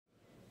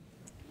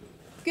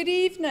Good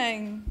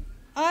evening.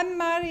 I'm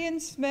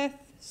Marion Smith,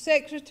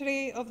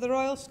 Secretary of the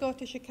Royal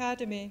Scottish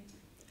Academy.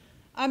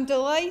 I'm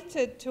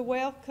delighted to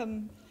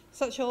welcome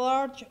such a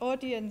large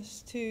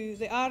audience to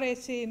the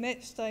RSA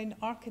Metzstein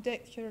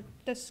Architecture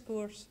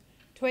Discourse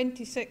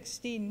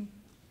 2016.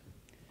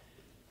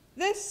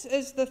 This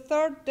is the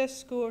third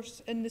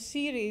discourse in the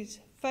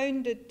series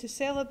founded to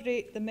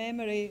celebrate the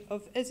memory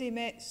of Izzy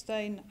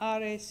Metzstein,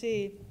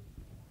 RSA.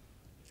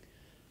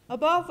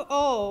 Above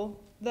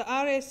all, the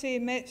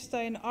RSA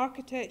Metzstein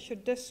Architecture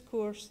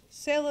Discourse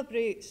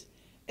celebrates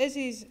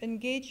Izzy's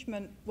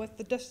engagement with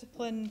the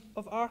discipline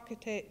of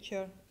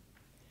architecture.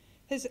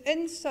 His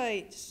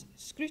insights,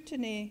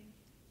 scrutiny,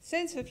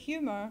 sense of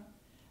humour,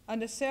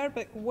 and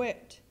acerbic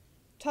wit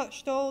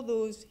touched all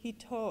those he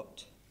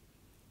taught.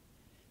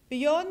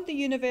 Beyond the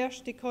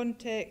university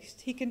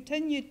context, he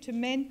continued to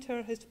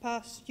mentor his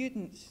past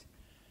students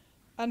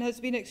and has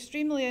been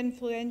extremely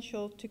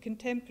influential to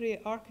contemporary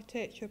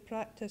architecture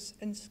practice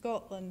in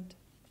Scotland.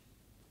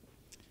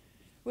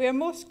 We are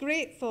most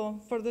grateful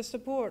for the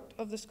support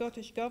of the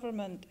Scottish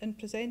Government in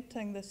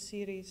presenting this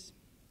series.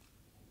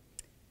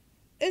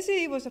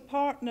 Izzy was a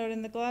partner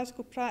in the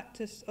Glasgow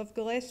practice of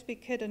Gillespie,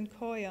 Kidd and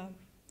Coya.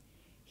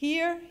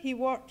 Here he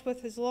worked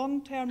with his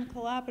long-term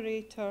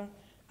collaborator,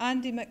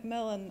 Andy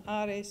McMillan,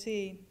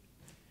 RSA.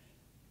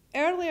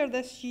 Earlier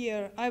this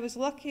year, I was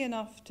lucky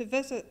enough to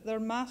visit their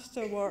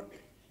masterwork,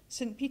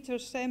 St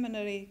Peter's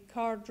Seminary,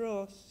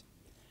 Cardross,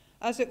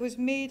 as it was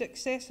made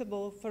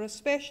accessible for a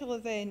special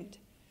event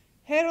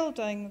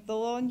heralding the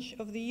launch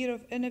of the Year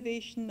of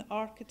Innovation,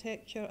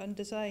 Architecture and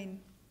Design,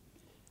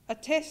 a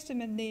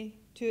testimony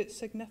to its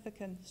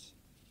significance.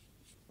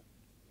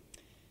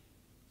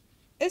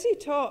 Izzy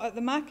taught at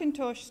the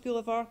Mackintosh School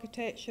of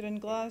Architecture in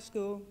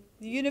Glasgow,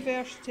 the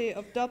University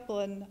of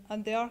Dublin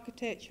and the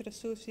Architecture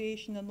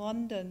Association in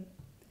London.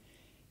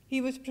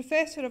 He was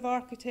Professor of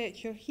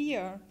Architecture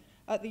here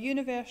at the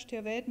University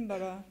of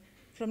Edinburgh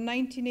from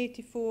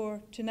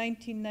 1984 to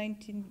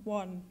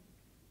 1991.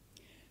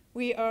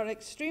 We are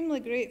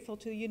extremely grateful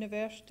to the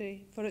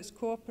University for its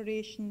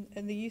cooperation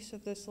in the use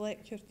of this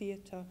lecture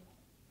theatre.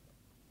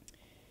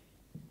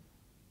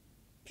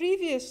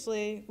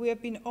 Previously, we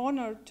have been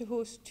honoured to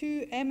host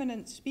two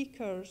eminent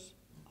speakers,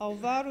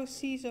 Alvaro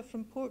Siza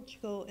from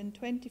Portugal in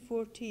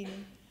 2014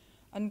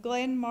 and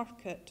Glenn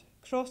Murcutt,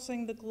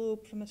 crossing the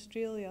globe from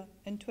Australia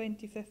in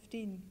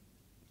 2015.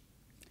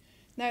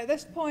 Now, at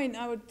this point,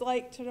 I would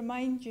like to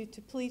remind you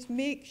to please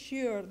make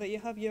sure that you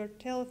have your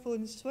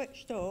telephones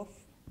switched off.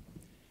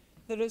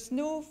 There is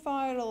no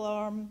fire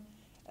alarm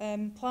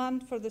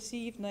planned for this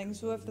evening,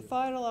 so if the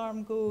fire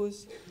alarm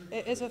goes,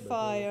 it is a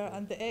fire,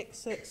 and the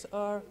exits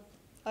are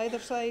either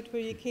side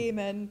where you came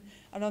in,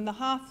 and on the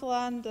half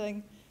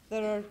landing,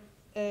 there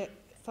are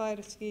fire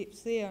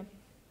escapes there.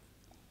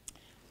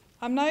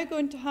 I'm now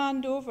going to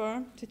hand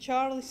over to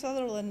Charlie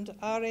Sutherland,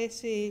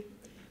 RSA,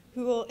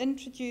 who will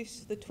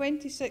introduce the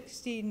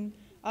 2016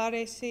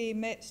 RSA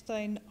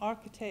Metzstein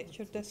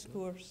Architecture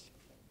Discourse.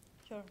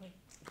 Charlie.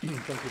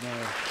 Thank you,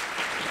 Marion.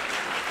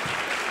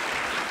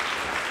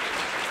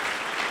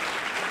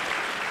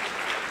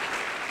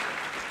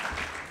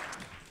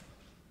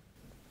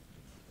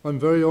 I'm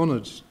very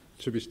honoured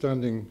to be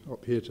standing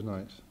up here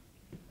tonight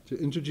to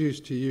introduce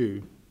to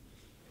you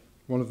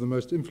one of the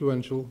most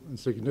influential and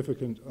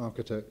significant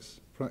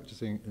architects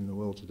practicing in the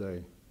world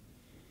today.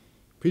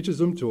 Peter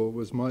Zumthor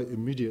was my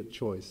immediate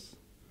choice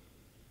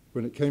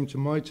when it came to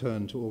my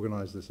turn to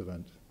organise this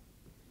event,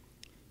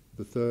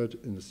 the third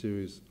in the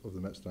series of the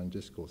Metzstein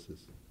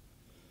Discourses.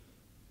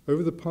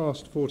 Over the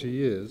past 40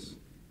 years,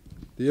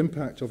 the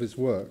impact of his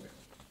work,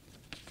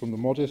 from the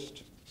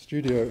modest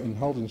studio in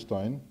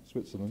Haldenstein,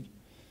 Switzerland,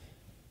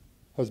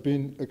 has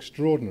been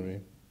extraordinary,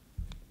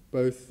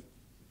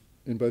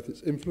 in both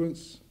its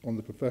influence on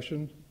the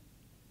profession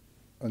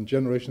and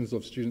generations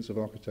of students of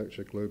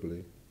architecture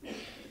globally.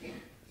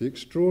 The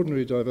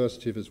extraordinary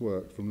diversity of his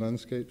work, from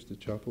landscapes to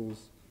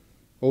chapels,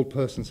 old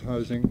persons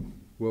housing,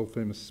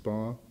 world-famous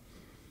spa,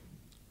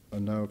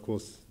 and now, of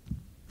course,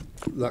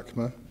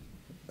 LACMA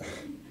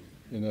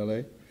in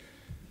LA,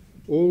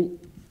 all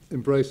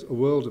embrace a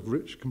world of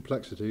rich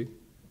complexity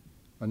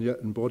and yet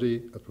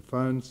embody a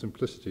profound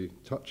simplicity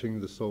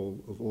touching the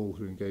soul of all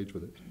who engage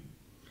with it.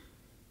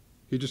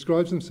 He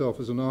describes himself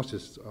as an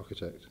artist's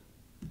architect.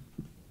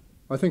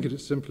 I think it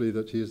is simply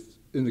that he is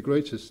in the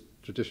greatest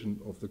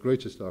tradition of the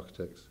greatest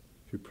architects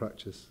who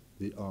practice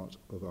the art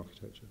of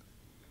architecture.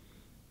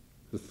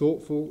 The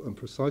thoughtful and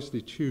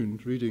precisely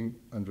tuned reading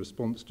and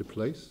response to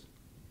place,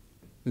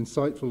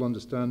 insightful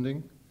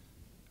understanding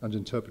and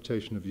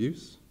interpretation of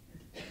use,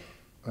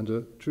 and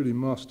a truly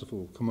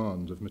masterful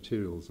command of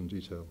materials and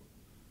detail,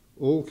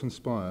 all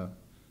conspire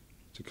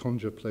to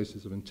conjure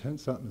places of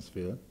intense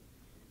atmosphere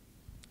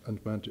and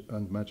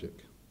magic,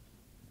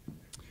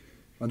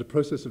 and a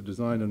process of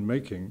design and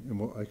making in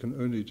what I can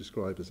only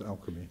describe as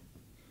alchemy.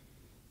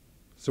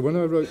 So when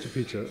I wrote to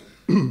Peter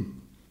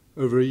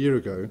over a year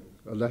ago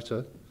a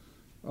letter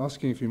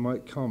asking if he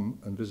might come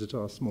and visit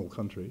our small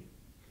country,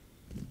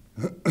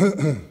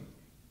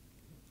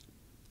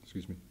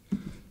 excuse me,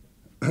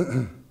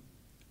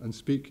 and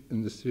speak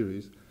in this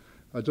series,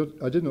 I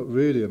did not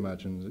really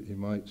imagine that he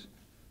might,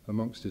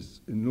 amongst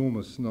his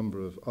enormous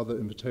number of other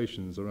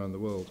invitations around the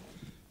world,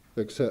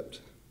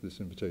 accept this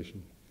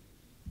invitation.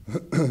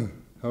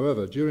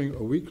 However, during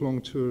a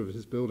week-long tour of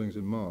his buildings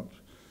in March,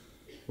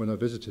 when I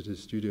visited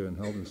his studio in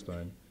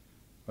Heldenstein,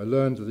 I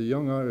learned that a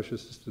young Irish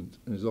assistant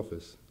in his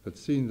office had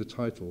seen the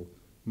title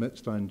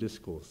Metzstein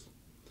Discourse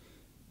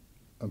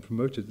and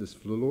promoted this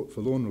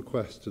forlorn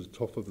request to the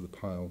top of the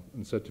pile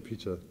and said to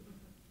Peter,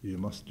 "You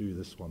must do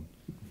this one."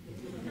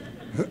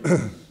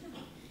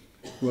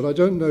 Well, I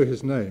don't know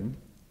his name,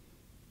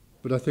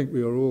 but I think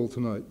we are all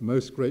tonight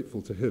most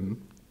grateful to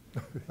him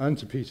and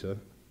to Peter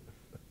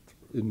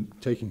in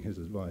taking his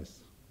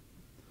advice.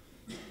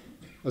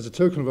 As a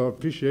token of our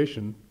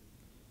appreciation,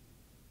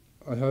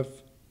 I have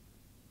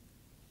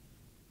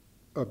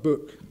a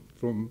book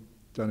from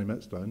Danny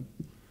Metzstein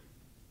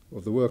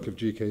of the work of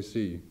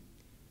GKC,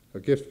 a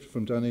gift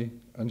from Danny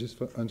and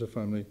her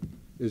family,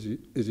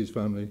 Izzy's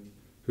family,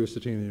 who are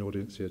sitting in the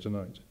audience here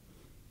tonight.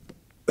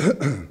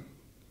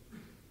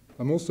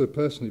 I'm also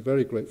personally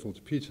very grateful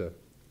to Peter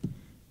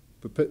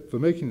for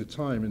making the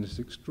time in his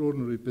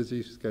extraordinarily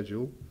busy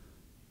schedule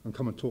and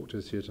come and talk to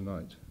us here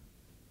tonight.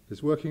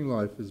 His working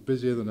life is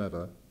busier than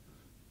ever,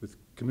 with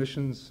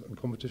commissions and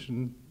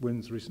competition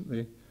wins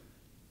recently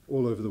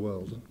all over the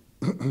world.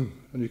 And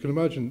you can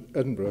imagine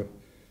Edinburgh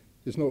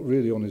is not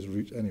really on his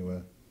route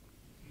anywhere.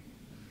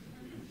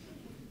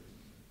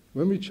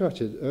 When we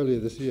chatted earlier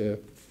this year,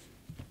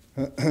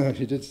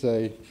 he did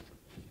say,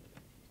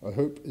 "I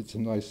hope it's a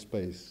nice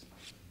space."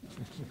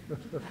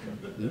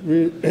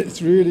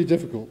 It's really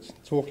difficult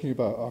talking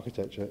about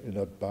architecture in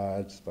a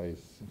bad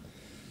space.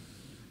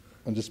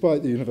 And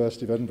despite the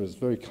University of Edinburgh's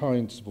very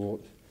kind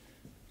support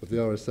of the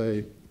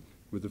RSA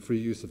with the free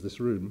use of this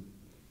room,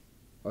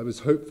 I was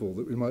hopeful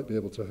that we might be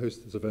able to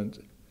host this event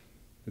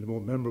in a more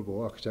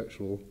memorable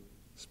architectural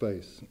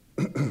space.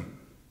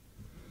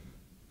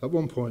 At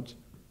one point,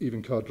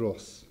 even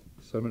Cardross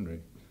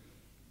Seminary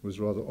was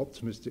rather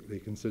optimistically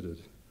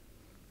considered.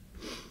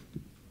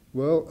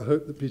 Well, I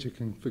hope that Peter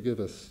can forgive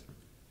us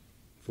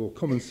for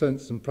common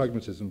sense and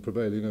pragmatism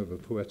prevailing over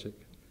poetic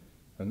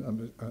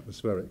and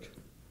atmospheric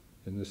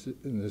in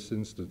this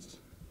instance.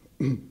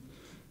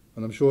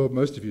 And I'm sure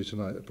most of you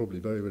tonight are probably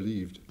very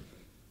relieved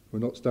we're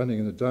not standing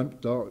in the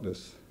damp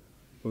darkness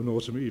of an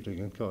autumn evening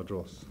in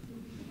Cardross.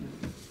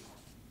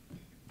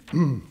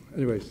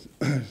 Anyways,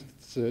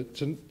 so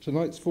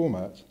tonight's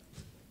format,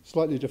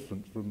 slightly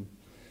different from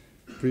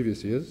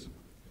previous years.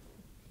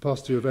 The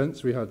past two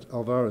events, we had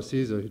Alvaro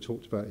Caesar, who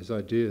talked about his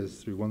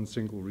ideas through one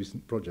single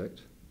recent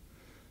project,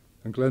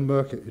 and Glenn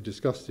Murcutt, who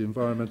discussed the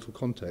environmental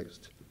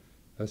context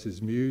as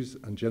his muse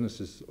and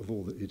genesis of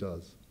all that he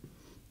does.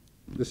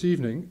 This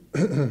evening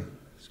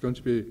is going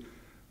to be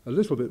a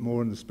little bit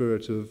more in the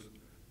spirit of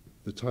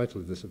the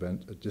title of this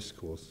event, a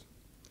discourse,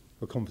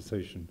 a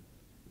conversation.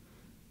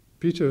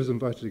 Peter has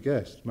invited a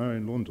guest,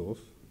 Marion Löhndorf,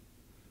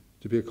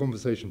 to be a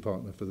conversation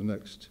partner for the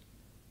next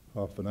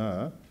half an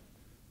hour.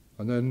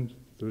 And then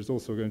there is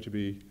also going to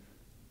be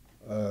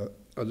a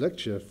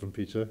lecture from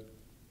Peter,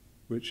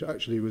 which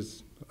actually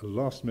was a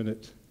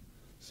last-minute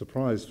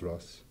surprise for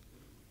us.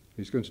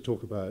 He's going to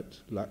talk about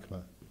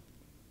LACMA.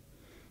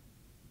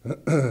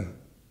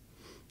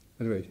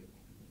 Anyway,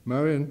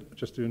 Marion,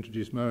 just to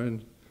introduce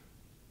Marion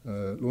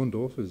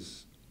Löhndorf,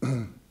 is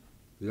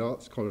the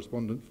arts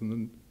correspondent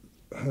from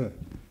the,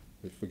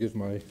 forgive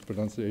my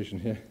pronunciation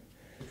here,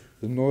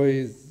 the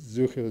Neue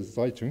Zürcher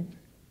Zeitung,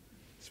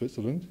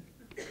 Switzerland,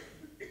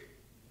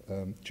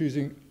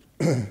 choosing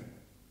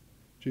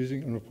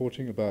and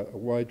reporting about a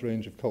wide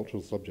range of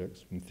cultural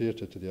subjects, from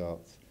theatre to the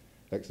arts,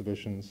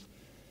 exhibitions,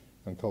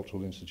 and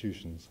cultural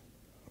institutions.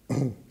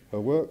 Her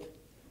work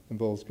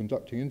involves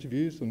conducting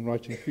interviews and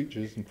writing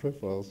features and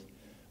profiles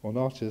on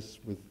artists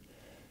with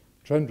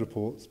trend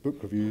reports,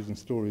 book reviews, and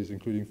stories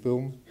including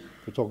film,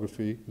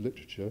 photography,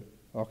 literature,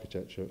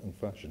 architecture, and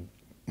fashion.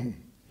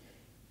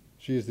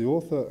 She is the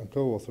author and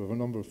co-author of a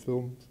number of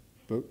films,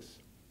 books,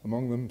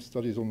 among them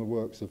studies on the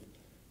works of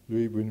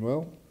Louis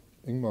Buñuel,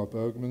 Ingmar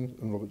Bergman,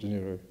 and Robert De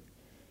Niro,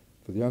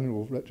 for the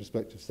annual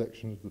retrospective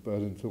section of the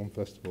Berlin Film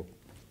Festival.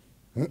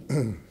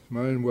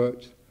 Marion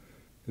worked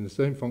in the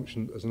same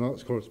function as an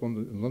arts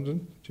correspondent in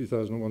London,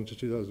 2001 to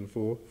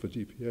 2004, for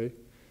DPA,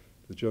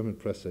 the German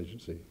press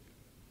agency.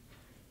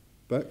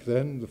 Back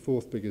then, the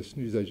fourth biggest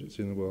news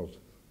agency in the world.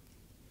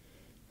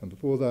 And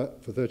before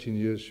that, for 13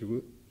 years,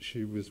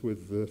 she was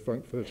with the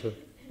Frankfurter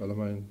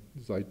Allgemeine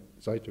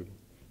Zeitung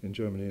in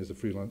Germany as a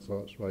freelance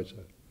arts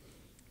writer.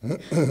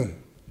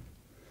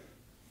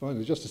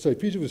 Finally, just to say,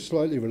 Peter was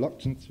slightly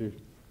reluctant to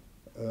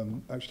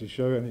actually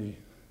show any.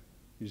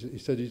 He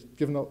said he's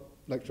given up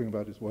lecturing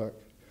about his work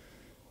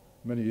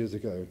many years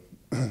ago.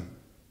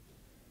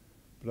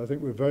 But I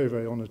think we're very,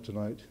 very honoured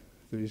tonight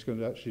that he's going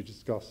to actually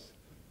discuss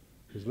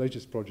his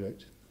latest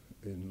project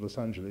in Los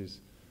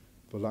Angeles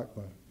for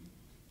LACMA.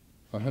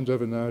 I hand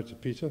over now to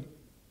Peter.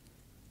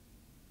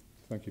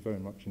 Thank you very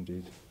much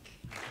indeed.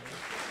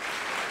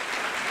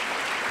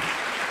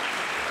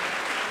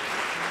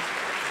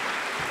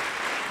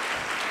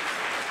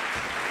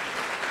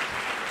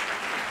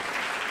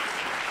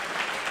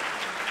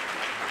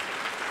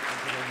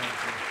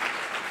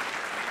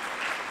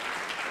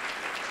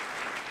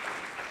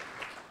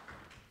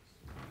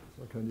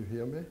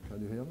 hear me?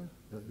 Can you hear me?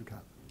 Yeah, you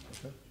can.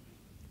 Okay.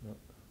 Yeah.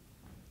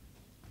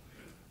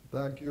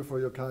 Thank you for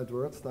your kind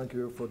words. Thank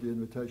you for the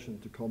invitation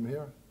to come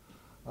here.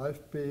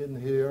 I've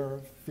been here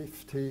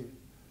 50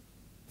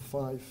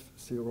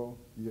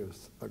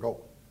 years ago.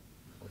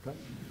 Okay?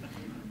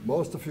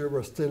 Most of you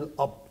were still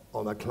up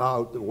on a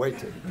cloud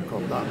waiting to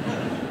come down.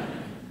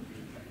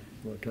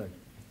 Okay.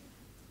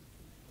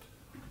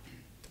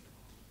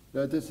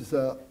 Yeah, this is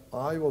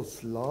I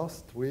was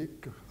last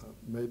week,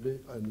 maybe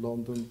in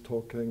London,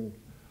 talking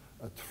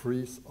at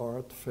Frieze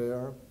Art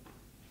Fair,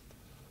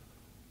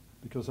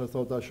 because I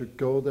thought I should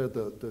go there.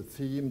 The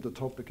theme, the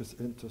topic is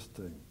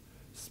interesting.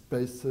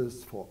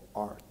 Spaces for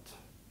art.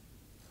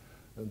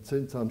 And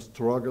since I'm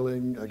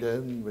struggling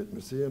again with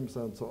museums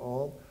and so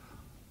on,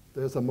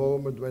 there's a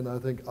moment when I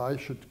think I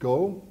should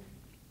go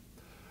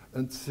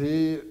and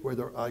see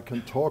whether I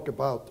can talk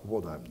about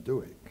what I'm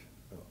doing.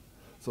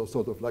 So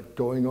sort of like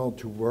going on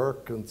to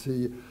work and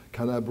see,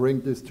 can I bring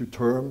this to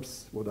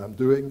terms, what I'm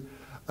doing,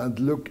 and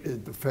look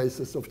at the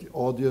faces of the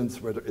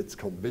audience, whether it's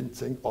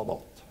convincing or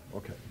not.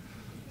 Okay.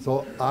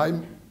 So I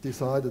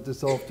decided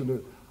this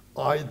afternoon,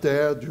 I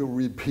dare to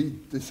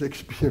repeat this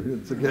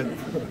experience again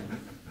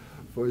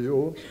for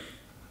you.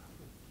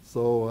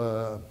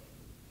 So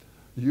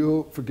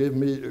you forgive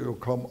me, you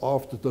come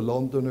after the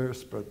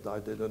Londoners, but I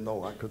didn't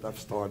know I could have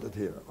started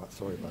here.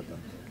 Sorry about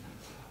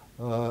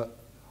that.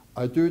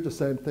 I do the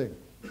same thing.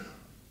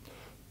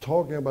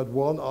 Talking about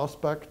one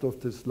aspect of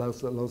this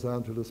Los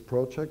Angeles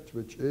project,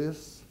 which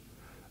is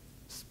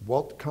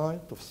what kind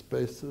of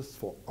spaces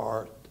for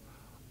art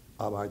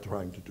am I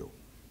trying to do?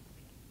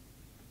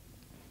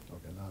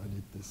 Okay, now I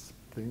need this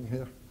thing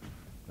here.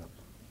 Yeah.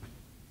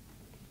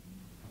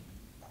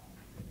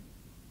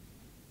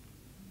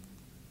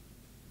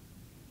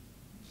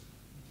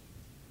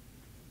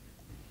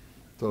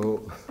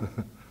 So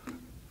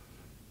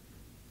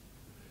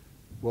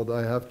what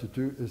I have to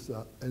do is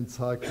an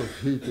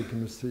encyclopedic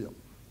museum.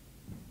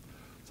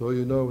 So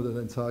you know what an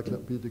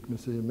encyclopedic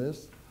museum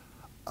is?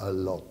 A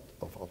lot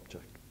of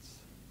objects.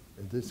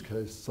 In this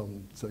case,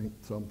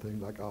 something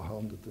like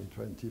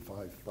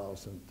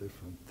 125,000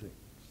 different things.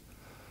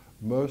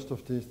 Most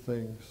of these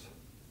things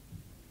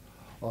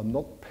are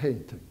not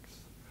paintings.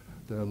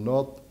 They're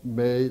not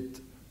made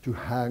to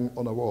hang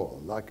on a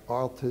wall. Like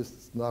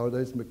artists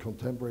nowadays,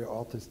 contemporary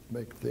artists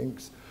make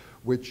things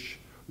which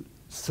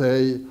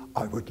say,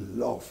 I would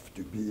love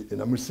to be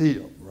in a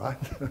museum, right?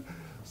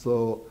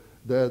 So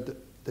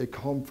they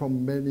come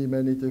from many,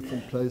 many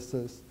different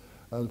places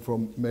and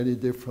from many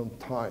different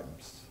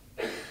times.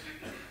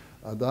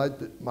 And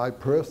my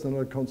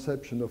personal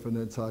conception of an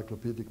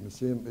encyclopedic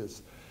museum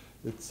is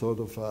it's sort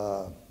of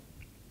a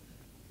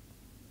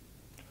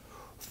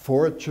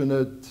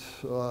fortunate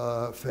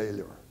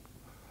failure.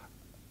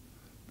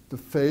 The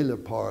failure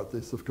part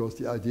is, of course,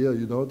 the idea,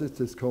 you know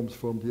this comes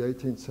from the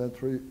 18th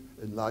century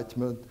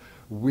Enlightenment.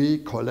 We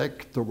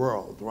collect the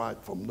world, right,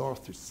 from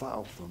north to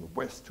south, from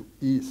west to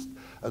east,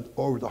 and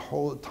over the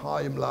whole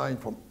timeline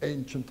from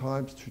ancient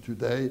times to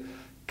today,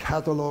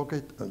 catalog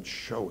it and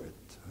show it.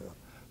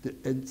 The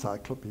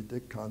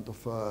encyclopedic kind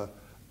of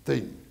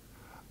thing.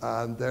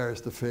 And there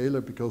is the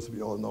failure because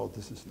we all know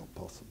this is not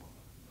possible.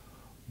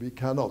 We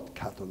cannot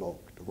catalog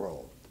the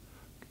world.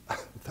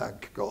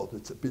 Thank God,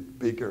 it's a bit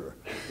bigger.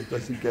 It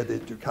doesn't get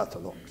into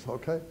catalogs,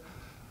 okay?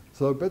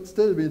 So, but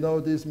still we know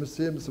these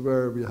museums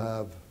where we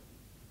have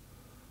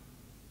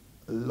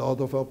a lot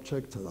of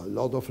objects and a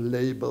lot of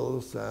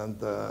labels and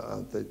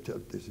they tell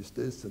this is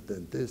this and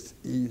then this,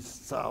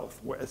 east, south,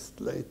 west,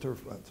 later,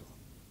 and so on.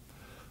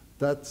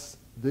 That's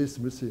this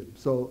museum.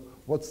 So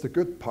what's the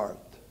good part?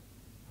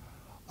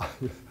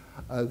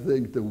 I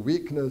think the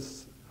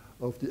weakness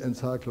of the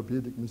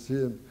encyclopedic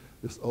museum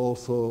is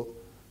also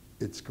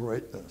its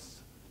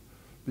greatness,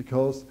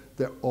 because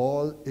they're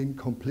all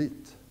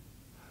incomplete.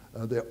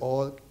 They're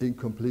all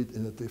incomplete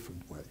in a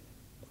different way.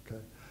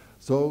 Okay?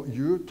 So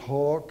you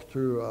talk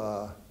to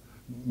a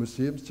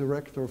museums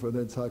director of an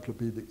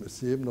encyclopedic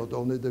museum, not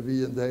only the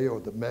V&A or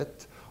the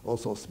Met,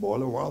 also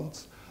smaller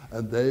ones,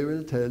 and they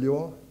will tell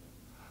you,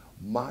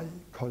 my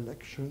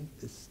collection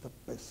is the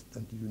best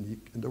and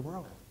unique in the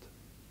world.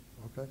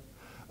 Okay?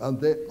 And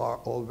they are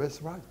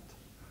always right.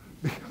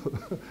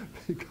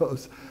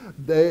 Because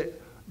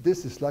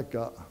this is like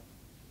a,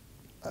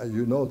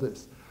 you know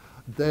this,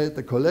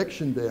 the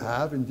collection they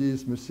have in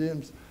these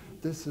museums,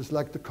 this is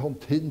like the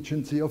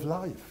contingency of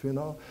life, you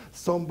know.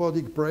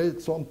 Somebody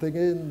brought something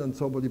in and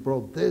somebody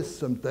brought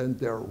this, and then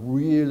they're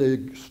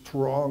really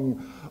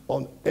strong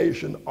on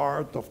Asian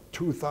art of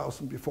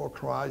 2000 before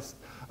Christ,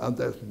 and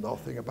there's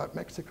nothing about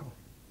Mexico.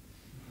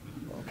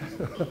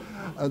 Okay.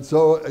 And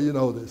so, you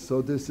know this.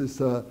 So this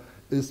is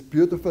it's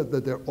beautiful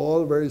that they're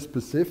all very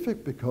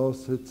specific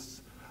because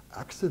it's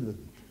accident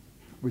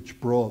which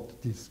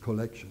brought these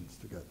collections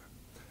together.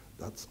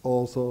 That's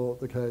also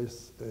the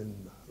case in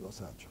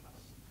Los Angeles.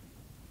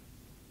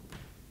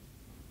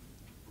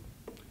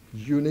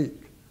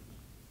 Unique.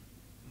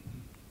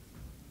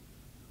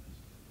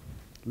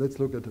 Let's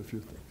look at a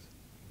few things.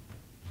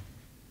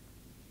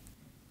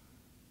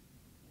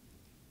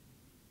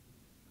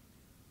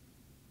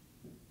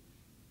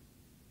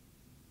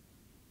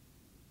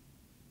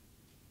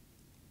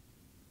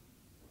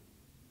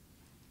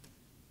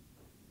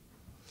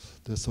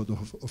 They're sort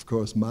of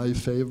course, my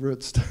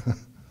favorites.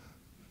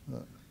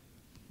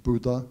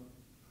 Buddha,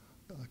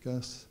 I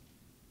guess.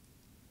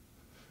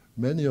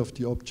 Many of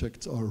the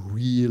objects are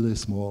really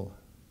small.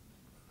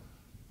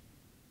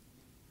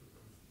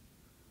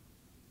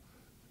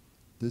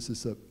 This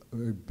is a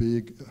very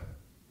big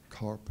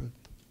carpet,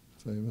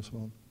 famous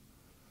one.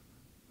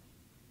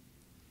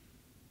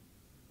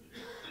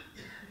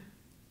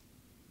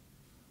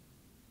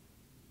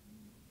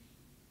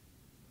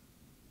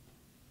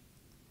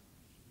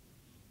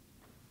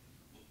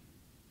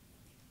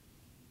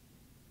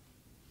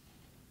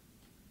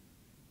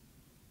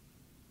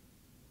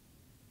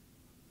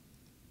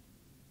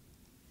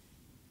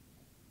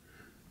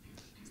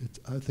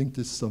 I think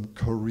there's some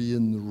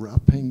Korean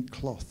wrapping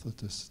cloth.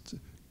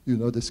 You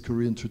know, this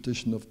Korean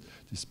tradition of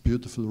this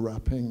beautiful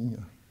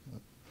wrapping.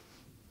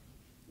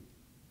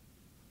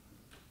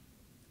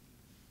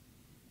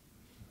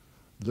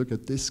 Look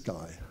at this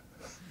guy.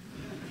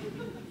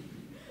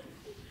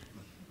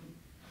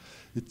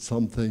 It's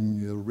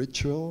something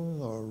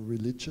ritual or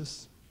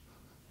religious.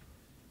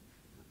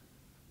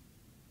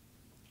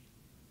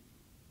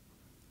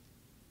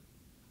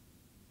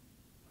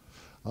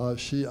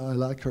 I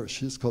like her.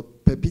 She's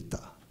called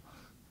Pepita.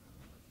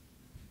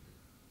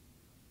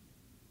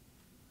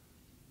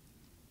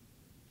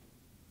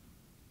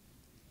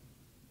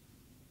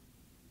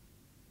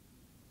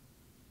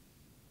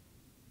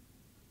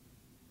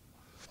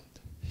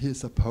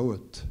 He's a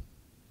poet.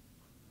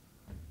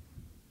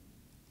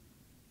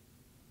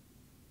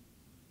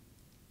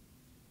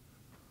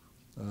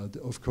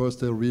 Of course,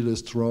 they're really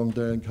strong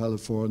there in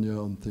California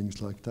on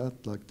things like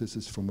that. Like this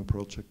is from a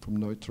project from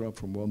Neutra,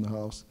 from one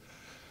house.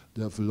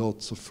 They have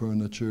lots of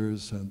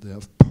furnitures and they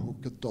have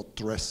polka dot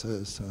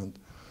dresses and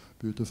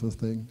beautiful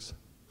things.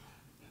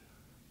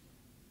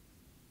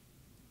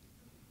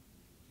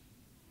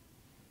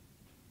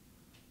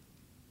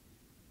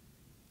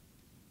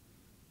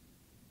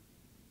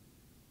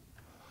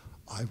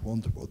 I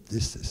wonder what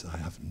this is. I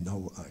have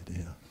no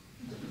idea.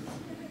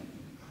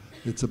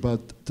 It's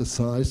about the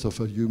size of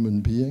a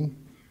human being.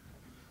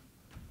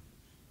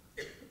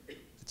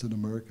 It's an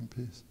American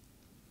piece.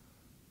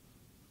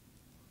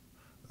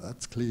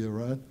 That's clear,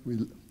 right?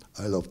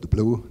 I love the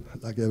blue,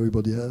 like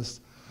everybody else.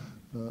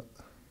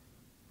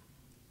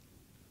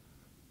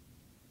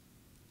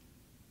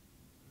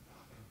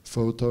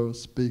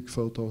 Photos, big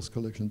photos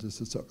collection. This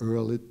is an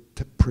early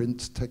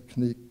print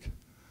technique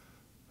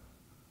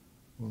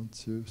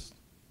once used.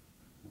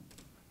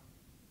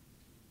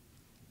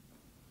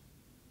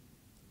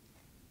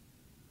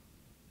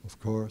 Of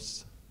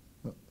course,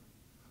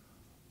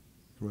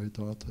 great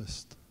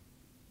artist.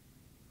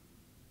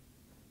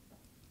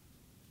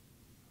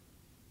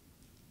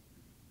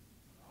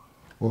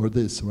 Or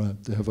this,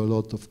 right? They have a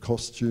lot of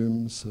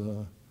costumes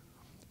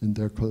in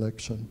their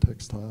collection,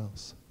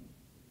 textiles.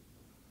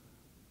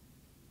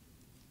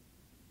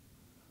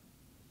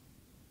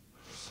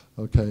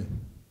 Okay,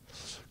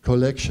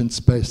 collection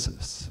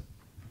spaces.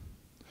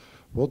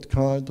 What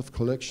kind of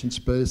collection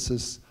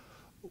spaces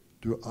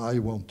do I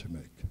want to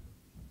make?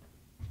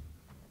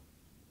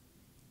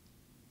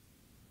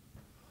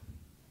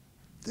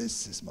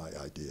 This is my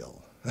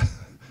ideal.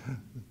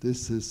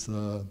 This is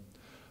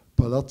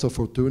Palazzo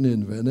Fortuny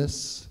in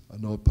Venice. I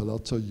know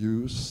Palazzo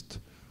used,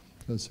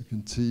 as you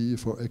can see,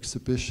 for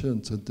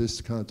exhibitions and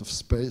this kind of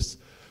space,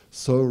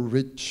 so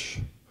rich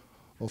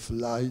of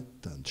light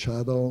and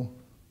shadow,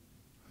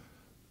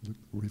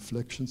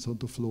 reflections on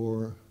the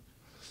floor,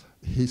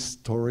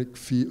 historic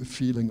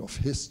feeling of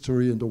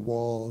history in the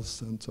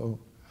walls, and so.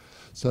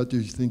 So do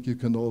you think you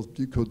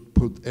could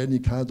put any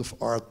kind of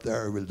art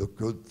there? It will look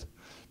good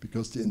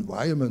because the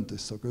environment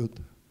is so good.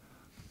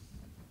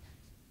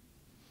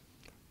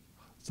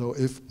 So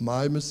if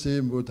my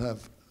museum would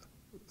have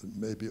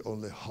maybe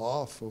only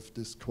half of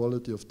this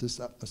quality of this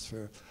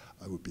atmosphere,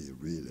 I would be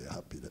really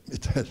happy, let me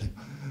tell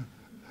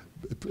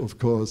you. Of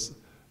course,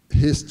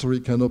 history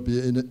cannot be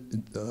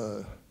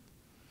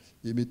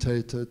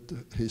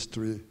imitated.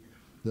 History,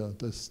 yeah,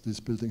 this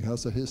building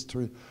has a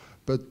history,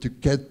 but to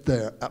get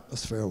there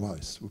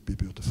atmosphere-wise would be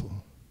beautiful.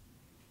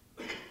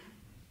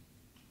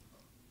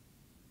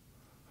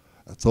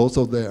 That's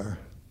also there,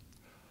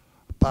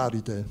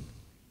 Paride.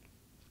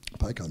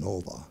 By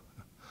Canova,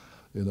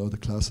 you know, the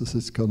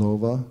classicist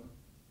Canova.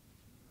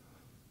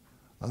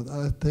 And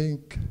I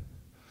think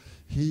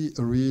he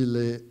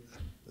really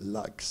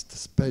likes the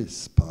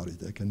space,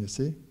 Paride, can you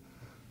see?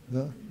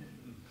 Yeah?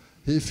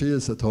 He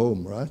feels at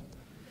home, right?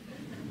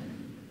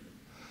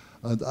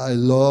 And I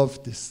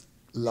love this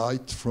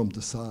light from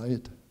the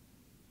side,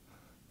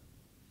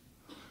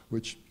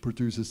 which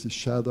produces the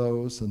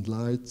shadows and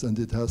lights, and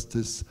it has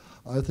this,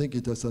 I think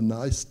it has a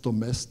nice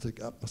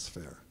domestic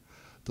atmosphere.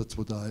 That's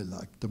what I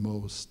like the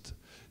most.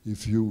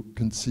 If you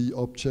can see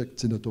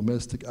objects in a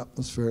domestic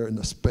atmosphere, in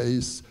a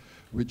space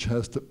which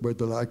has where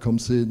the light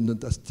comes in,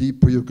 and as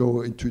deeper you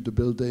go into the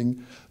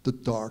building, the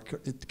darker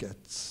it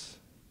gets.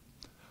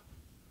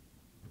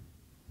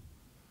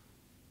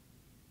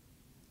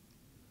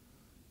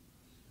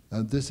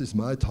 And this is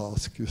my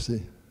task, you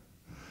see.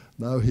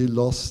 Now he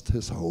lost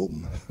his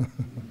home.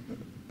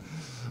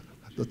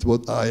 That's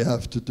what I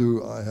have to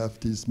do. I have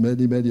these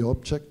many, many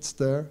objects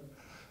there,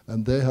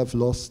 and they have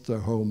lost their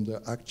home.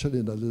 They're actually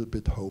a little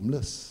bit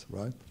homeless,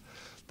 right?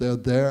 They're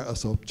there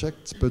as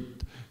objects, but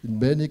in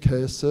many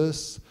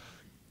cases,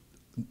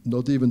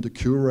 not even the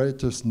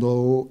curators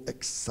know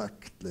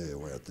exactly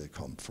where they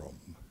come from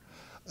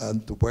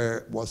and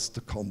where was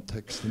the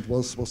context and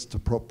what was the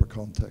proper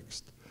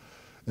context.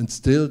 And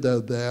still they're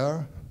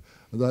there,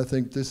 and I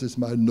think this is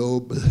my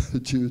noble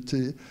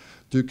duty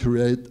to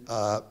create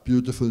a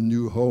beautiful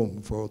new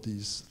home for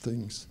these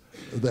things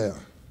there.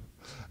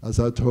 As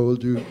I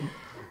told you,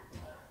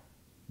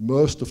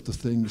 most of the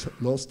things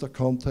lost their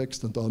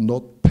context and are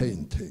not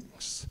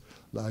paintings,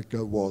 like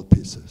wall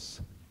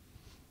pieces.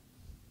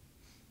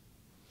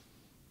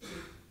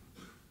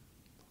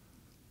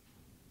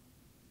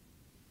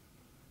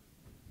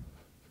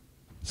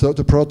 So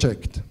the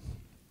project.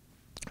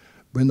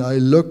 When I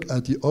look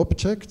at the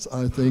objects,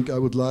 I think I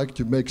would like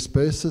to make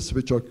spaces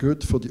which are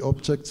good for the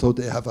objects so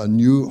they have a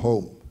new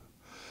home.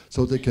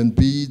 So they can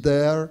be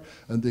there,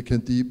 and they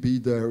can be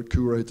there.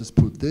 Curators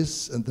put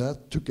this and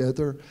that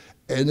together.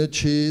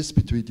 Energies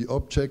between the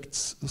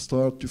objects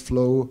start to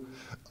flow.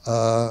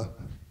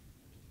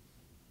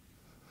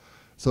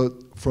 So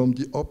from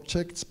the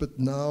objects, but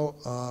now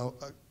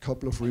a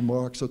couple of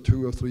remarks or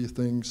 2 or 3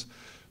 things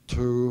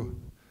to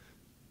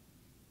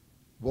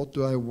what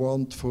do I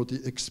want for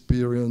the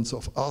experience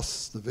of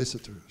us, the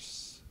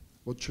visitors?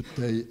 What should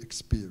they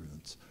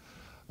experience?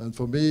 And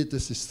for me,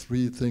 this is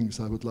 3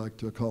 things I would like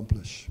to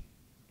accomplish.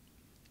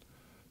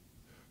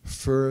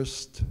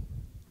 First,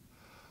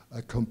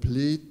 a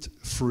complete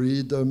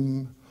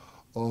freedom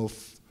of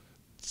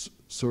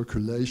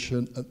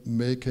circulation and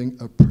making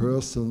a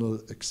personal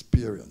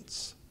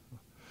experience.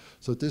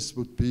 So this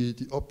would be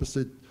the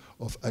opposite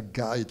of a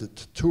guided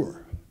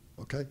tour,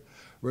 okay?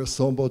 Where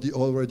somebody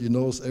already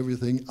knows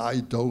everything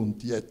I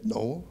don't yet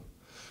know,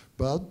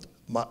 but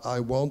I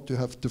want to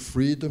have the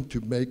freedom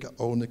to make our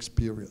own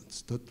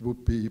experience. That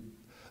would be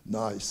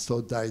nice.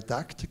 So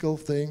didactical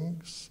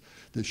things,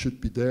 they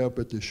should be there,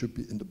 but they should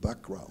be in the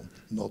background,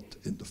 not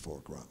in the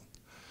foreground.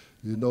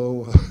 You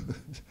know,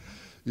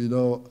 you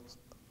know,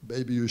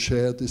 maybe you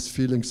share this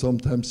feeling.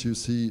 Sometimes you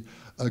see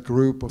a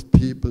group of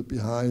people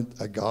behind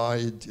a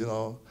guide, you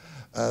know,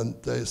 and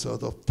they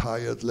sort of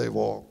tiredly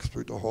walk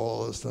through the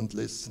halls and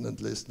listen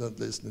and listen and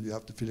listen, and you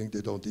have the feeling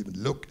they don't even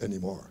look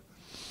anymore.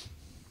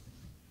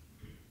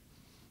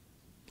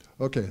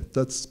 Okay,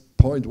 that's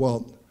point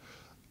 1.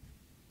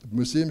 The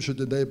museum should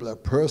enable a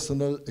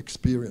personal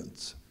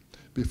experience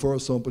before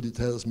somebody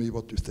tells me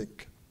what to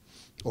think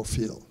or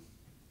feel.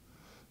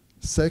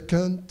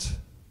 Second,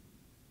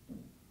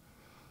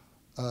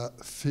 a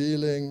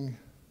feeling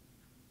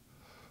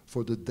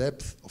for the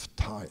depth of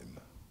time.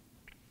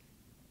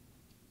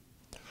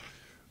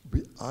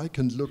 I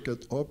can look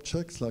at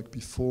objects like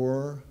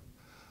before,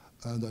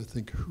 and I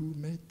think, who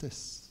made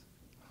this?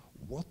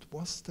 What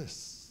was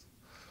this?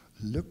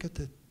 Look at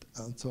it,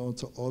 and so on.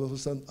 So all of a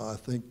sudden, I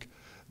think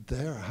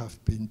there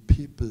have been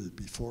people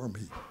before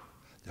me.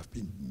 There have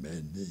been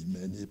many,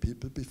 many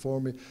people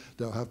before me.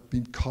 There have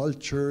been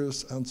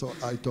cultures, and so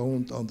I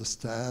don't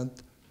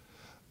understand,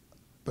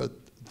 but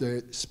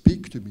they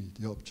speak to me,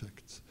 the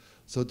objects.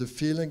 So the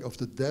feeling of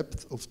the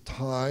depth of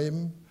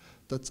time,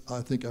 that's,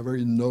 I think, a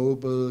very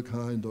noble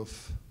kind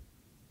of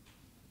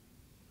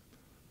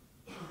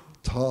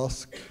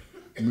task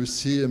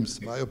museums,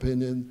 my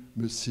opinion,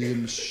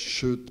 museums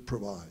should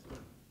provide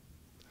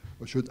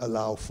or should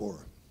allow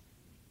for.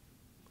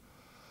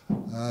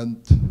 And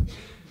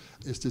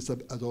is this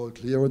at all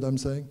clear what I'm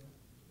saying?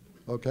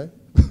 Okay?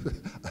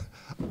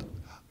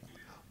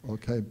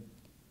 Okay.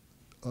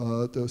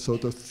 So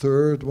the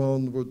third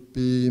one would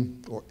be,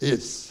 or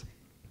is,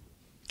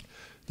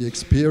 the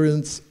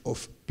experience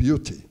of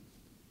beauty.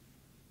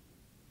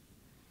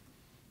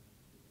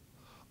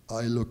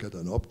 I look at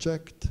an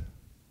object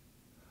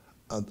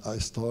and I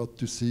start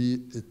to see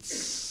its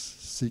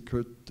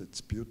secret, its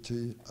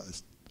beauty,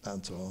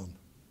 and so on.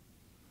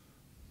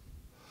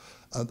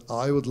 And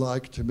I would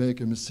like to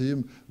make a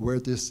museum where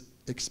this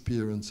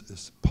experience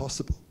is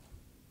possible.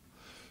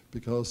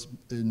 Because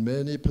in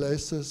many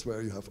places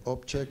where you have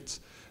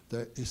objects,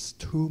 there is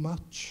too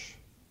much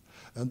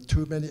and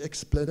too many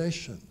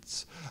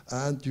explanations.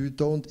 And you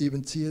don't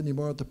even see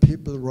anymore the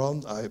people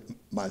run. I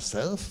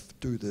myself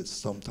do this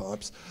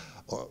sometimes,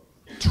 or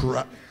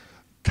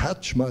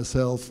catch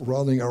myself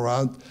running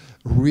around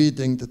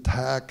reading the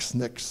tags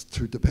next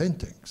to the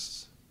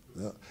paintings,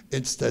 yeah,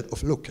 instead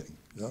of looking.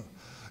 Yeah.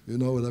 You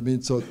know what I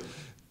mean? So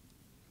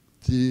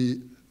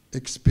the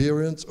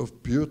experience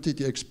of beauty,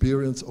 the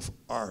experience of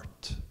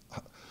art.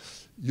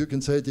 You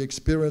can say the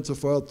experience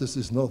of art, this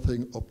is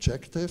nothing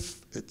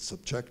objective, it's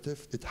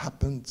subjective. It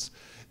happens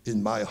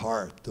in my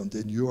heart and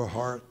in your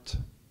heart.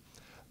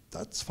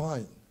 That's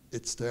fine,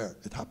 it's there,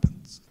 it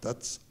happens.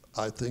 That's,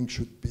 I think,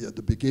 should be at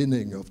the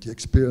beginning of the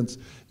experience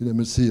in a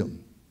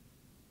museum.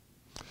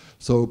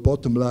 So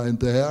bottom line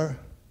there,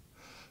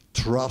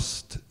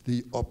 trust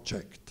the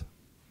object.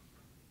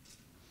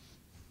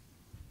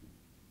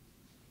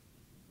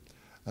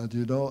 And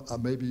you know,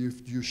 maybe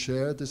you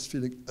share this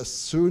feeling. As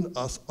soon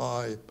as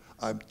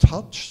I'm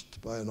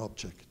touched by an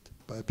object,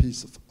 by a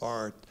piece of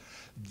art,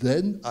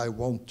 then I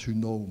want to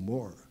know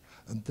more.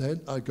 And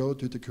then I go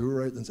to the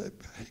curator and say,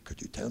 hey,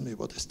 could you tell me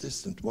what is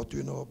this and what do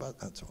you know about,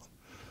 and so on.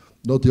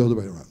 Not the other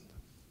way around.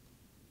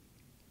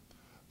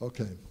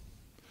 Okay.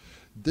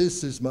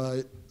 This is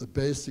the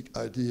basic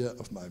idea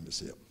of my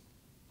museum.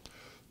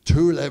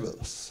 2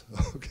 levels,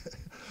 okay.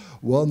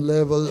 1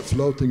 level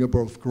floating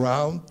above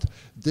ground.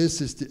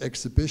 This is the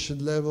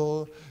exhibition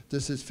level.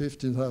 This is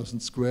 15,000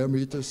 square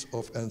meters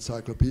of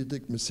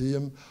encyclopedic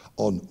museum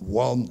on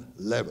 1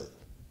 level.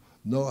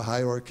 No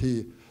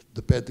hierarchy,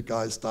 the better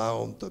guys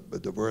down,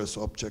 the worse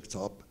objects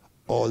up,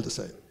 all the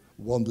same,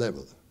 1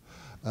 level.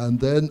 And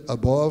then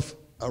above,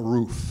 a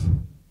roof.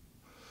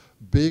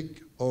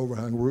 Big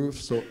overhang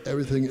roof, so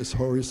everything is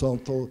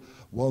horizontal,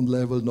 1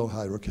 level, no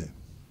hierarchy.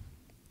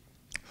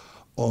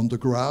 On the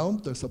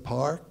ground, there's a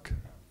park,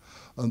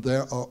 and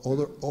there are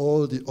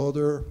all the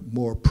other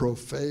more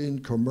profane,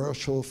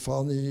 commercial,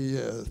 funny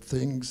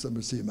things a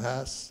museum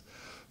has,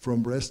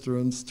 from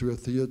restaurants to a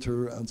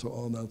theater and so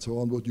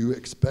on, what you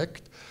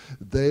expect.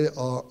 They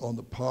are on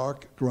the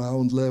park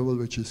ground level,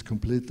 which is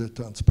completely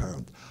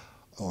transparent.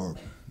 Or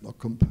not,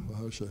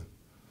 how should I?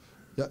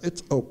 Yeah,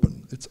 it's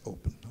open,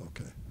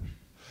 okay.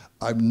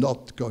 I'm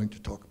not going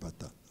to talk about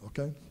that,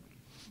 okay?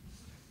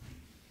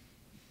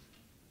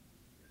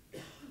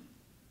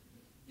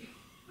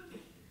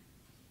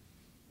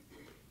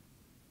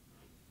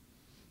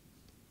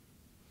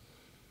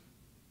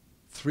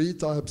 Three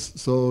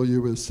types, so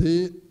you will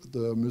see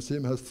the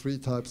museum has 3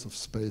 types of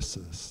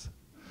spaces.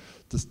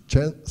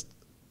 The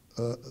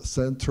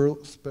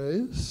central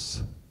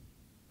space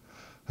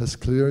has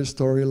clear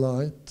story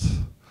light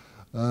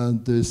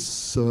and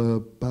is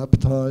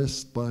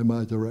baptized by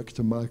my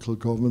director, Michael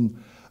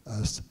Govan,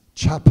 as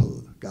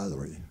Chapel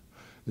Gallery.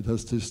 It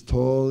has this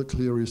tall,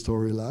 clear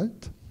story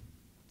light.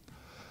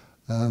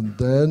 And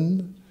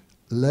then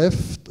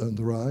left and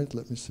right,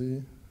 let me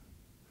see.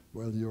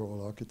 Well, you're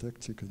all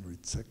architects, you can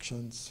read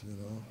sections, you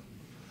know.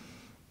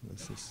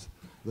 This is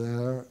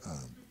there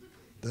and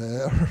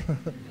there.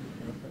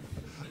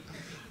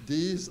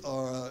 These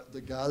are the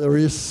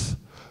galleries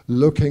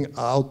looking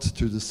out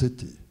to the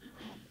city,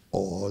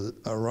 all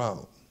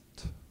around.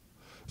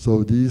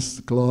 So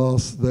this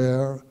glass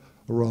there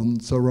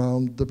runs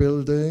around the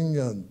building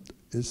and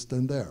is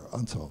then there,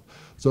 and so on.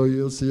 So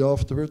you'll see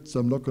afterwards,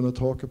 I'm not going to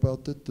talk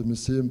about it, the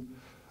museum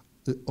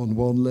on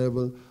 1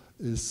 level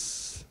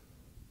is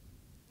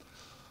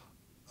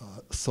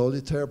a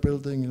solitaire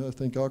building, I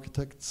think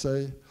architects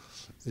say.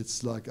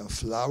 It's like a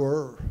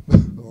flower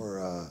or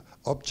an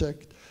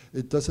object.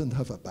 It doesn't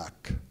have a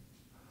back,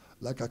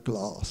 like a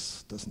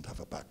glass doesn't have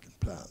a back in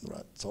plan,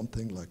 right?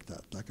 Something like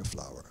that, like a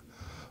flower.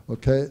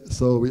 Okay,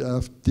 so we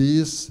have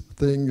these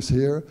things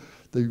here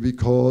that we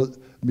call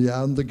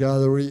Meander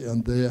Gallery,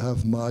 and they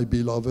have my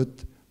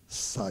beloved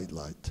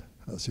sidelight,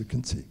 as you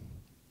can see,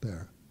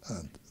 there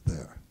and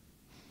there.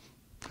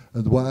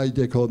 And why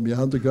they call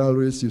Meander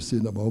Galleries, you see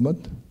in a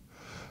moment.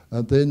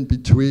 And then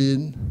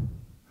between,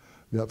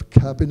 we have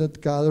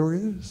cabinet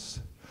galleries.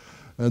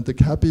 And the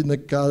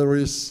cabinet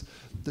galleries,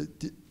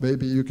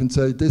 maybe you can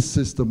say this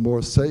is the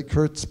more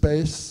sacred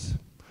space.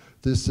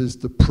 This is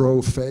the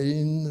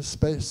profane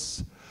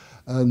space.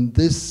 And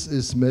this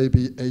is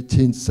maybe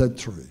 18th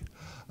century.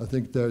 I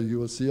think there you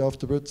will see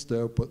afterwards,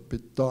 they're a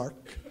bit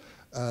dark.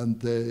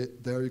 And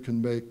there you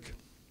can make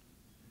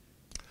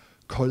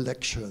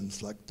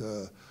collections, like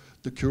the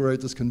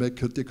curators can make,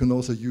 they can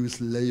also use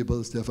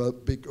labels. They have a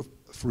big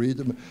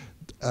freedom,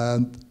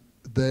 and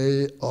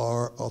they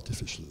are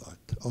artificially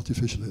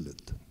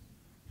lit.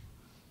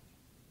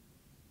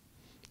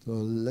 So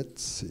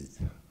let's see.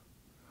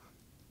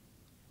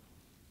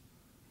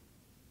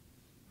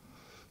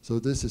 So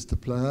this is the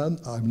plan.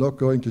 I'm not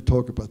going to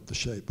talk about the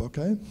shape,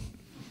 okay?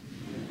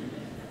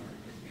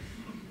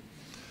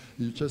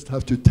 You just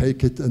have to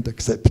take it and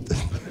accept it.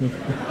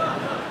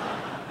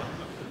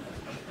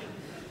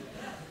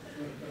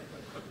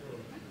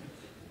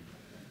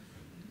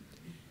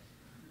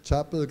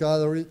 Chapel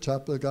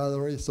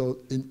gallery. So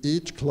in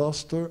each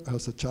cluster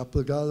has a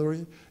chapel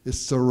gallery. It's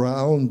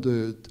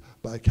surrounded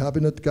by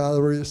cabinet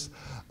galleries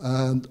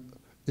and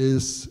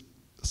is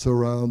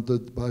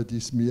surrounded by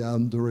these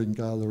meandering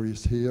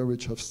galleries here,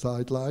 which have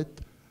side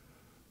light.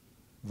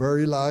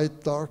 Very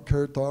light,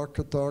 darker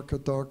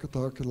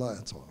light,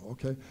 and so on,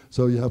 okay?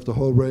 So you have the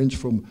whole range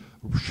from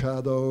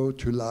shadow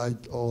to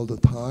light all the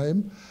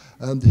time.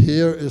 And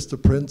here is the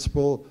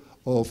principle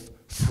of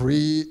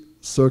free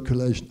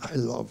circulation. I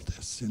love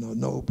this, you know,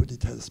 nobody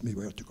tells me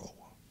where to go.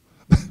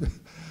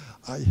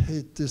 I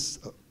hate this,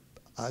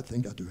 I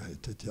think I do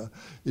hate it, yeah.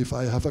 If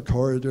I have a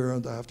corridor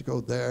and I have to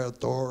go there,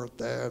 door,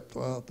 there,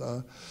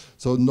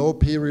 so no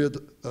period,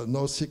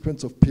 no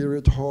sequence of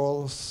period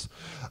halls.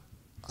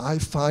 I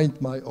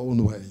find my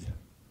own way.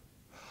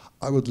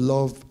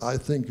 I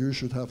think we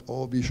should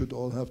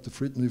all have the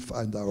freedom to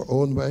find our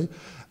own way.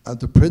 And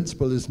the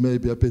principle is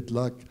maybe a bit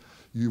like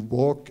you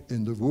walk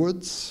in the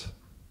woods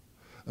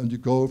and you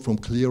go from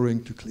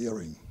clearing to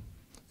clearing.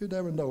 You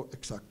never know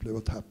exactly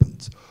what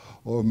happens.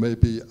 Or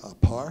maybe a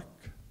park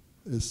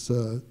is,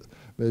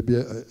 maybe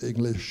an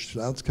English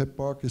landscape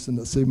park is in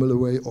a similar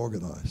way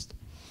organized.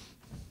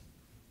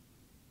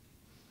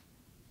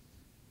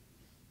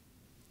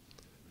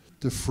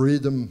 The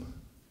freedom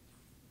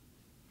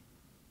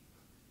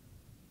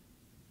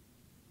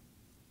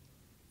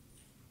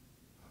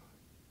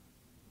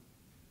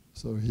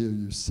so here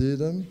you see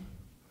them.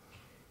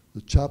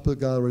 The chapel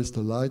galleries,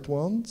 the light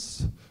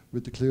ones,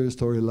 with the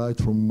clerestory light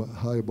from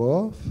high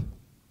above.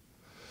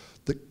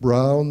 The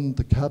brown,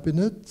 the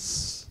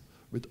cabinets,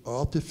 with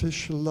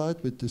artificial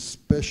light, with this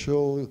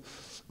special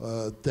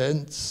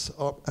dense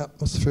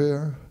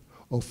atmosphere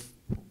of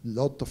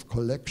lot of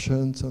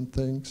collections and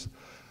things.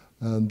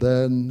 And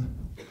then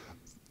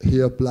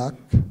here black,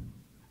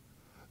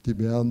 the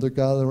Meander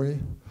Gallery.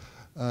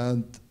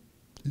 And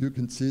you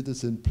can see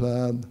this in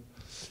plan.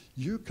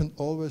 You can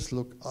always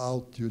look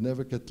out, you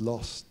never get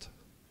lost.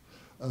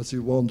 As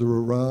you wander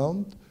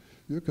around,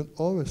 you can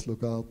always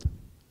look out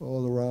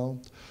all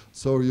around.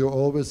 So you're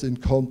always in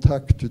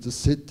contact to the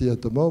city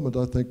at the moment.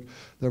 I think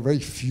there are very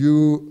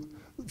few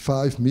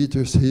 5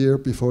 meters here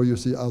before you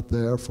see out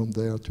there, from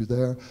there to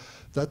there.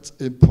 That's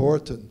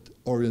important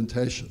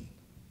orientation.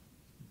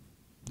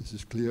 This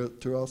is clear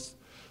to us.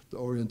 The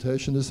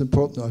orientation is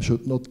important. I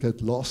should not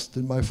get lost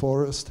in my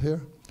forest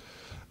here.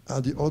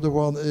 And the other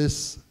one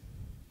is,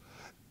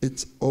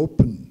 it's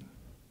open.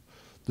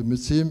 The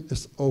museum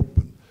is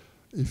open.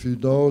 If you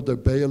know the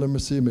Baylor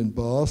Museum in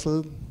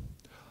Basel,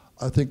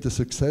 I think the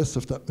success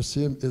of that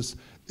museum is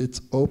its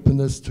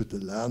openness to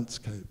the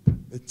landscape.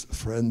 It's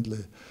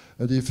friendly.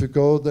 And if you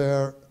go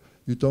there,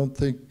 you don't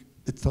think,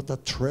 it's not a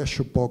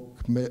treasure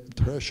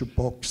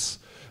box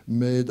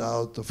made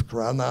out of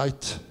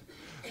granite,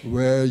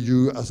 where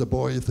you, as a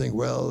boy, think,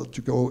 well,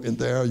 to go in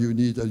there, you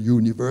need a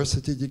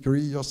university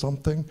degree or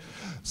something.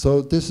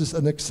 So this is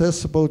an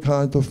accessible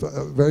kind of,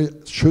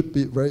 should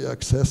be very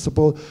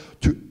accessible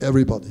to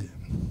everybody.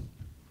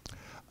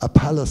 A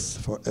palace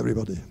for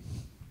everybody.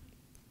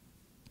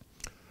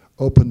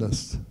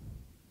 Openness.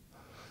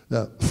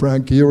 Yeah,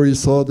 Frank Gehry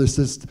saw this,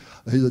 he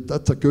said,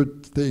 that's a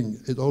good thing.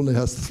 It only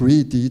has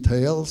 3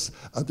 details,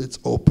 and it's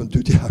open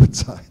to the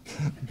outside.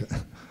 Okay.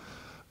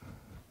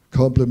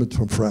 Compliment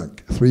from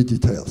Frank, 3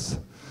 details.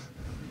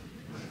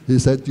 He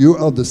said, you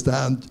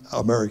understand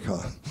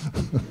America.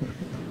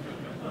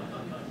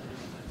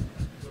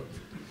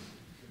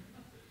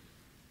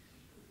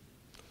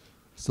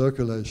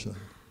 Circulation.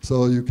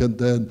 So you can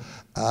then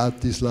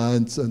add these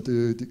lines, and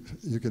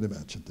you can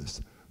imagine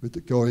this, with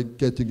the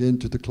getting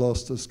into the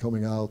clusters,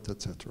 coming out,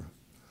 etc.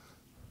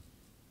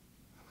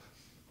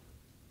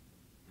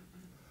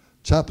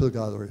 Chapel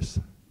galleries.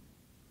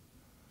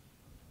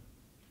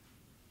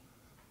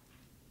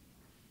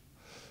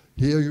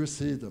 Here you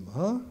see them,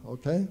 huh?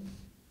 Okay.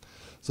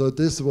 So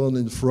this one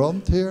in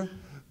front here,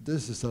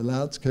 this is a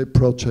landscape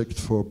project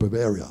for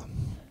Bavaria.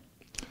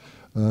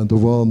 And the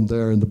one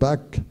there in the back,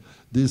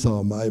 these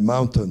are my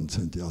mountains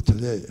in the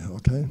atelier,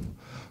 okay?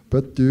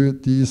 But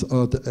these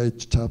are the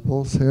 8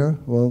 chapels here.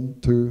 1,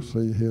 2,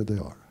 3, here they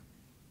are.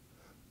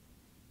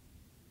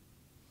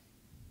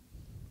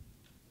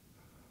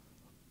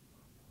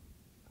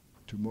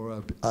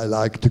 Tomorrow I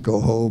like to go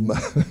home.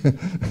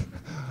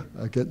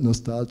 I get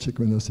nostalgic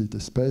when I see the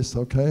space,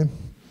 okay?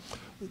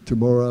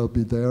 Tomorrow I'll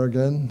be there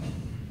again.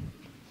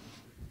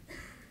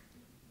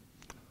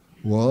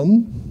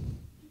 1,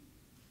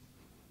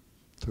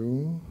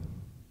 2,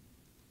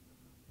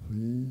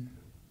 3,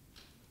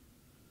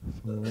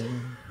 4,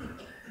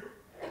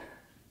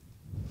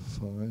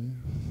 5,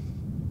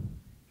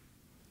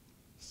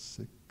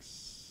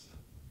 6,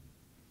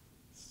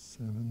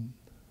 7,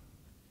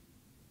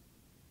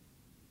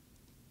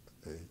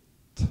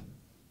 8.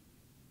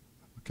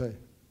 Okay.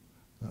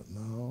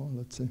 Now,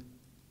 let's see.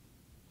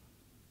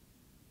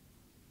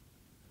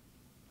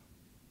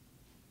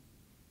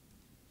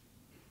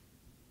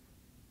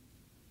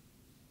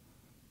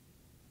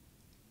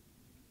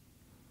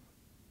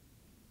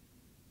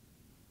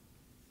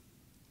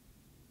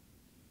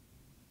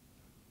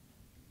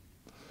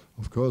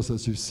 Of course,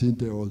 as you've seen,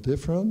 they're all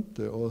different.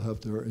 They all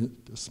have their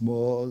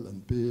small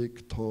and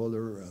big,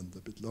 taller and a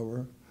bit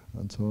lower,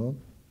 and so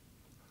on.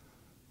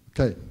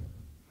 Okay.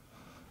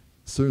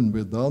 Soon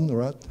we're done,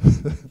 right?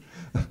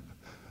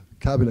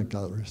 Cabinet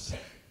galleries.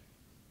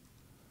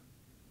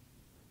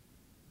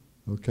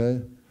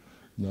 Okay.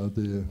 Now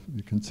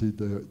you can see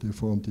they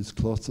form these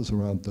clusters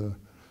around the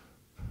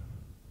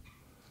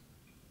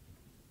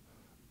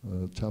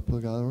chapel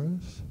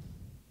galleries.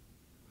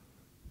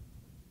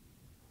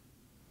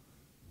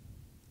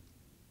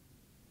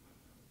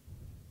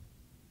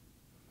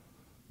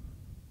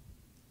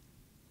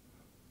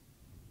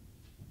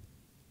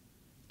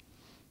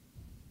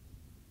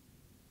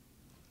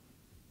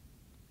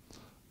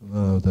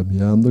 The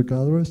meander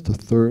galleries, the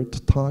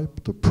third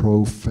type, the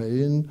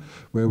profane,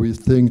 where we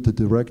think, the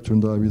director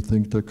and I, we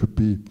think there could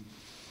be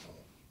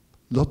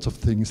lots of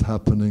things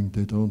happening.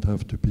 They don't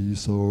have to be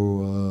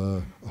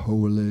so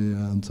holy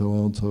and so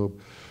on. So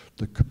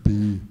there could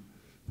be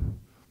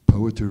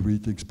poetry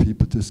readings,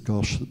 people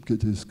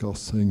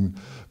discussing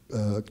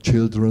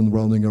children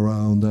running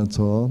around and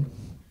so on.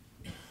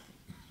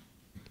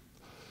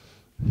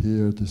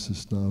 Here, this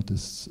is now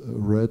this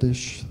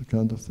reddish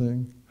kind of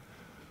thing.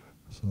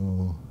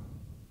 So,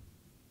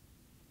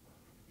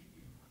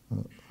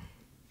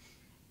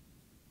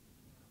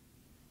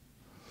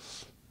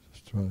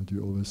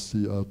 you always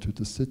see out to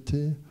the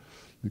city.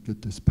 You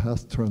get these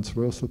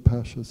transversal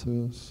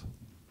passages,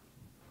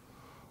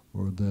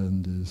 or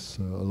then this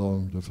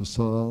along the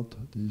facade,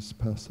 these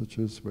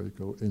passages where you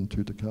go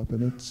into the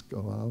cabinets,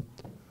 go out.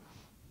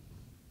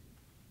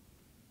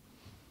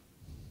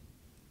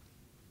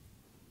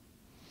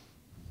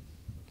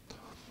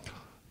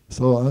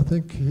 So I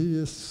think he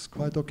is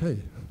quite okay.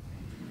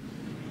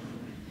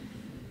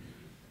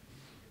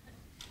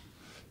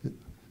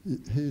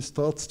 He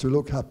starts to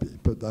look happy,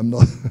 but I'm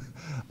not.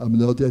 I'm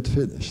not yet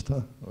finished.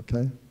 Huh?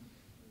 Okay.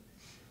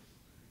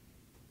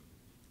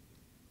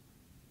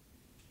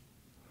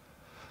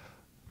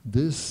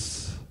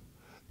 This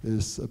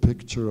is a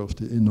picture of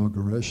the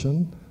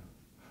inauguration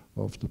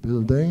of the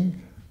building.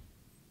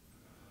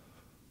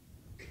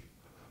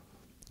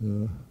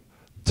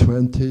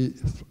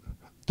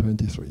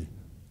 2023.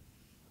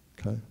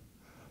 Okay,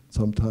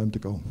 some time to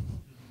go.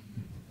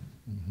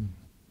 Mm-hmm.